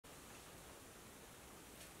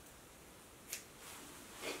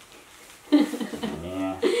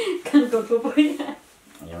Hello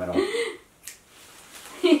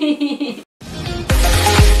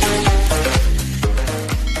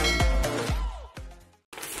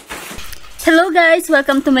guys!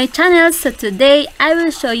 Welcome to my channel. So today, I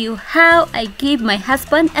will show you how I give my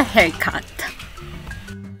husband a haircut.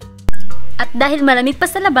 At dahil malamig pa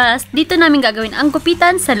sa labas, dito namin gagawin ang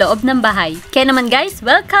gupitan sa loob ng bahay. Kaya naman guys,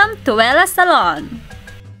 welcome to Wella Salon!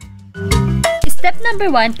 Step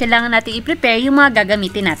number 1, kailangan natin i-prepare yung mga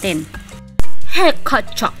gagamitin natin.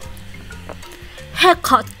 Haircut chop,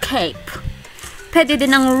 haircut cape, pwede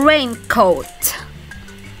din ng raincoat.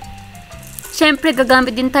 Siyempre,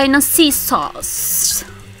 gagamit din tayo ng scissors,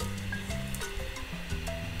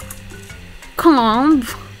 comb,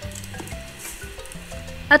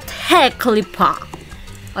 at hair clipper.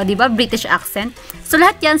 O, diba? British accent. So,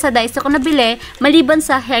 lahat yan sa Daiso ko nabili, maliban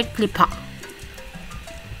sa hair clipper.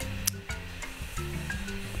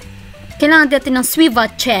 Kailangan natin ng swivel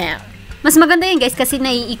chair. Mas maganda yan guys kasi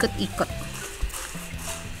naiikot-ikot.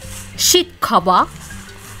 Sheet cover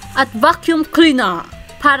at vacuum cleaner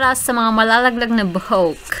para sa mga malalaglag na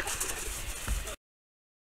buhok.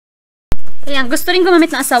 Ayan, gusto rin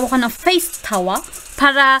gumamit ng asawa ko ng face towel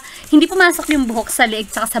para hindi pumasok yung buhok sa leeg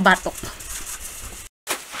at sa batok.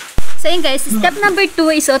 So ayan guys, step number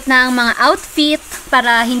 2 isuot na ang mga outfit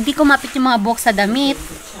para hindi kumapit yung mga buhok sa damit.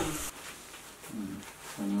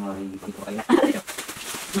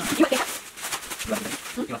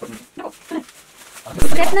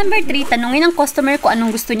 Step number 3, tanungin ng customer kung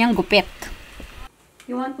anong gusto niyang gupit.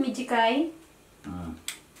 You want me, Jikay?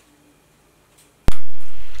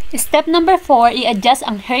 Step number 4, i-adjust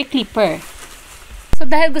ang hair clipper. So,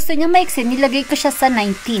 dahil gusto niya maiksin, nilagay ko siya sa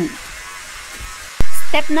 19.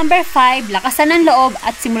 Step number 5, lakasan ng loob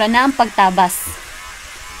at simulan na ang pagtabas.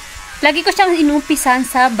 Lagi ko siyang inumpisan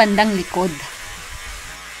sa bandang likod.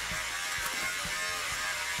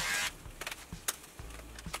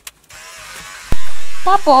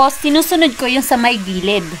 Tapos, sinusunod ko yung sa may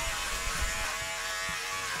gilid.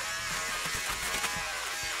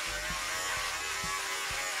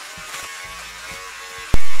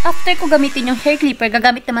 After ko gamitin yung hair clipper,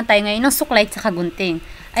 gagamit naman tayo ngayon ng suklay at gunting.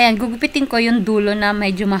 Ayan, gugupitin ko yung dulo na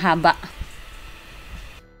medyo mahaba.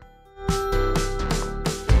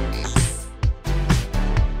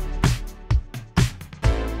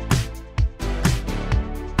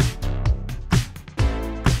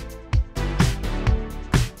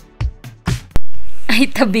 Ay,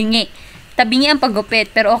 tabingi. Tabingi ang paggupit.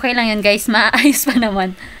 Pero okay lang yan guys. Maayos pa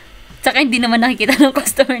naman. Tsaka hindi naman nakikita ng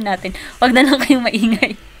customer natin. Huwag na lang kayong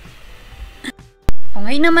maingay.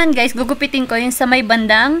 Okay naman guys, gugupitin ko yung sa may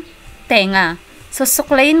bandang tenga. So,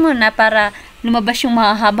 suklayin muna para lumabas yung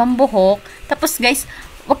mahahabang buhok. Tapos guys,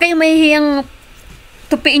 huwag kayong mahihiyang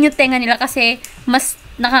tupiin yung tenga nila kasi mas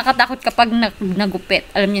nakakatakot kapag nagupit.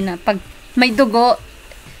 Alam niyo na, pag may dugo,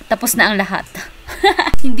 tapos na ang lahat.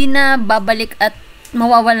 Hindi na babalik at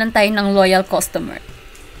mawawalan tayo ng loyal customer.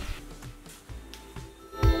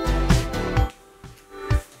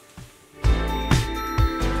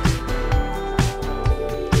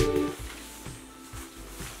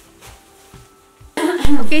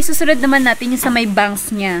 Okay, susunod naman natin yung sa may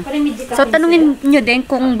bangs niya. So, tanungin nyo din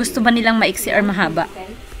kung gusto ba nilang maiksi or mahaba.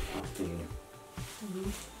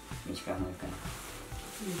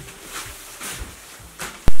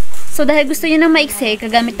 So, dahil gusto nyo ng maiksi,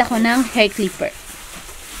 kagamit ako ng hair clipper.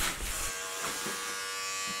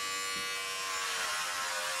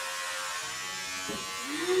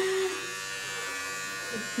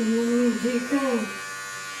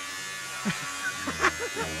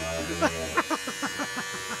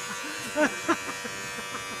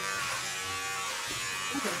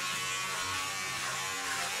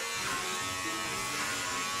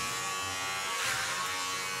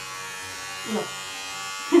 No.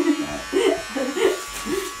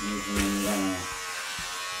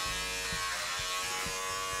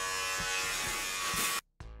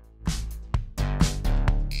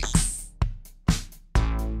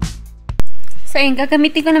 So, ayun,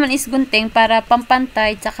 gagamitin ko naman is gunting para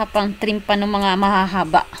pampantay tsaka pang trim pa ng mga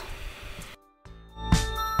mahahaba.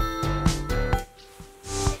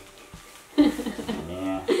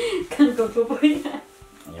 Kanto po yan.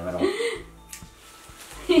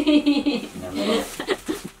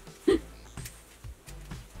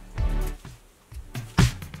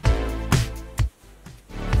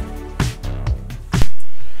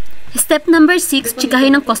 Step number 6,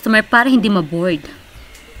 chikahin ng customer para hindi ma-bored.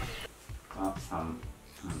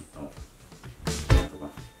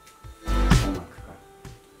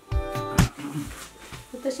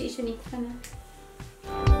 Ito si Ishunik ka na.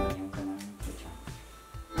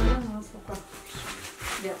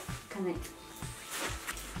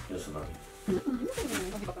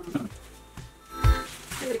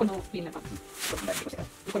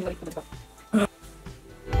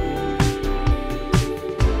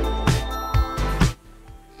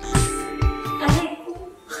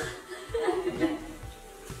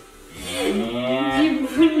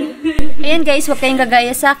 Ayan guys, huwag kayong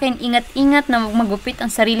gagaya sa akin. Ingat-ingat na magupit ang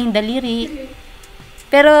sariling daliri.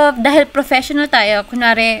 Pero dahil professional tayo,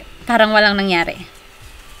 kunwari parang walang nangyari.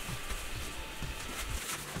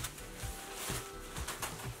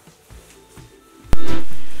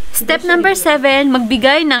 Step number 7,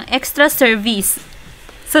 magbigay ng extra service.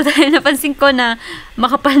 So dahil napansin ko na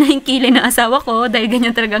makapal na yung kilay ng asawa ko, dahil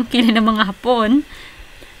ganyan talagang kilay ng mga Hapon,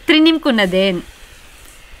 trinim ko na din.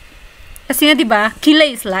 Kasi nga 'di ba,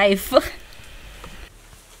 kilay is life.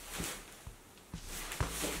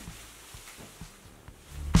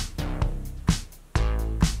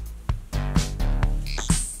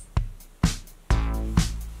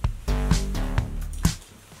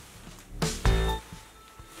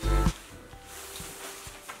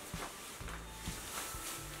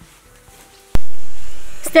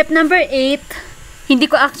 Step number 8, hindi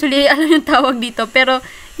ko actually alam yung tawag dito, pero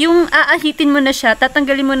yung aahitin mo na siya,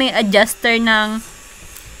 tatanggalin mo na yung adjuster ng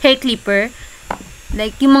hair clipper.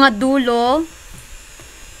 Like, yung mga dulo,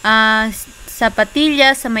 sa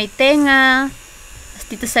patilya, sa may tenga,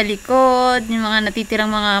 dito sa likod, yung mga natitirang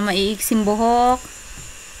mga maiiksing buhok.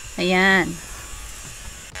 Ayan.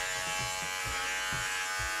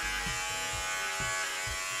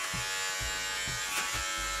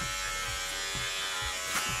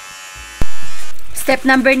 Step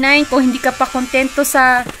number 9, kung hindi ka pa kontento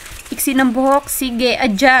sa iksi ng buhok, sige,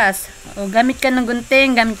 adjust. O, gamit ka ng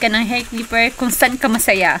gunting, gamit ka ng hair clipper, kung saan ka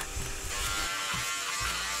masaya.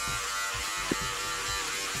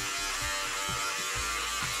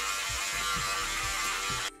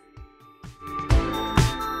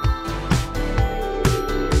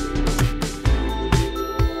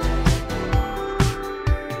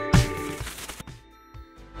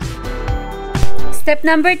 Step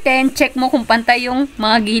number 10, check mo kung pantay yung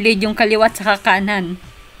mga gilid, yung kaliwat sa kanan.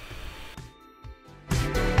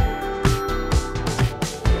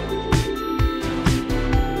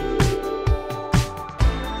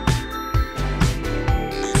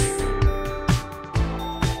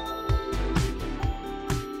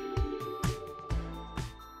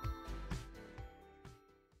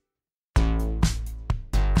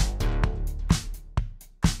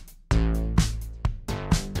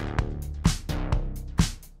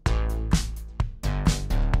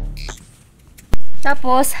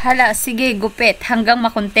 Tapos, hala, sige, gupit hanggang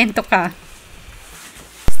makontento ka.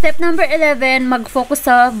 Step number 11, mag-focus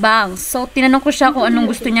sa bangs. So, tinanong ko siya kung anong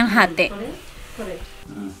gusto niyang hati.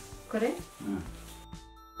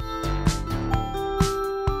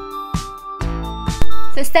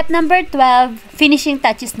 So, step number 12, finishing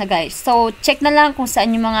touches na guys. So, check na lang kung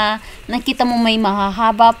saan yung mga nakita mo may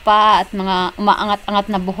mahahaba pa at mga umaangat-angat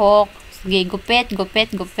na buhok. Sige, gupit,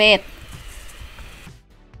 gupit, gupit.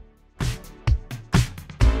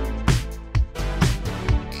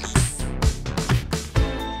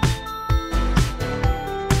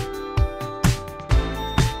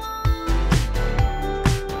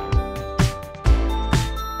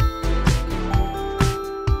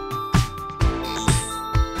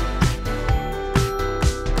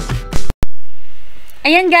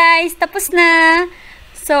 Ayan guys, tapos na.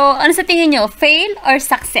 So, ano sa tingin nyo? Fail or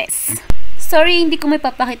success? Sorry, hindi ko may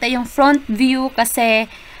papakita yung front view kasi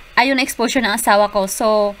ayun na exposure ng asawa ko.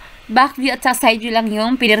 So, back view at sa side view lang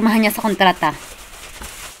yung pinirmahan niya sa kontrata.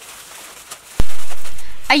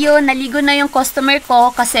 Ayun, naligo na yung customer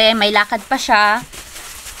ko kasi may lakad pa siya.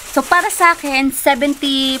 So, para sa akin,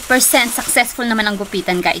 70% successful naman ang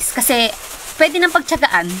gupitan guys. Kasi, pwede nang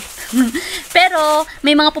pagtsagaan. Pero,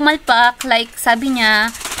 may mga pumalpak, like sabi niya,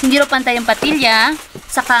 hindi raw pantay yung patilya,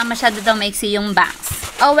 saka masyado daw maiksi yung bangs.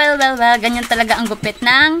 Oh, well, ganyan talaga ang gupit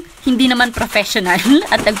ng hindi naman professional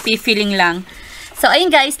at nagpi-feeling lang. So, ayun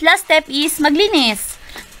guys, last step is maglinis.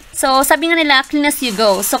 So, sabi nga nila, clean as you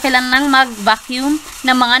go. So, kailangan mag-vacuum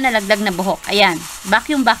ng mga nalagdag na buhok. Ayan,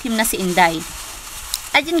 vacuum na si Inday.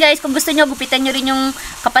 At yun guys, kung gusto nyo, gupitan nyo rin yung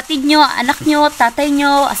kapatid nyo, anak nyo, tatay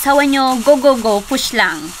nyo, asawa nyo, go, push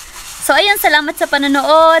lang. So, ayun, salamat sa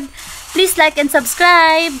panonood. Please like and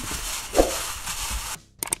subscribe.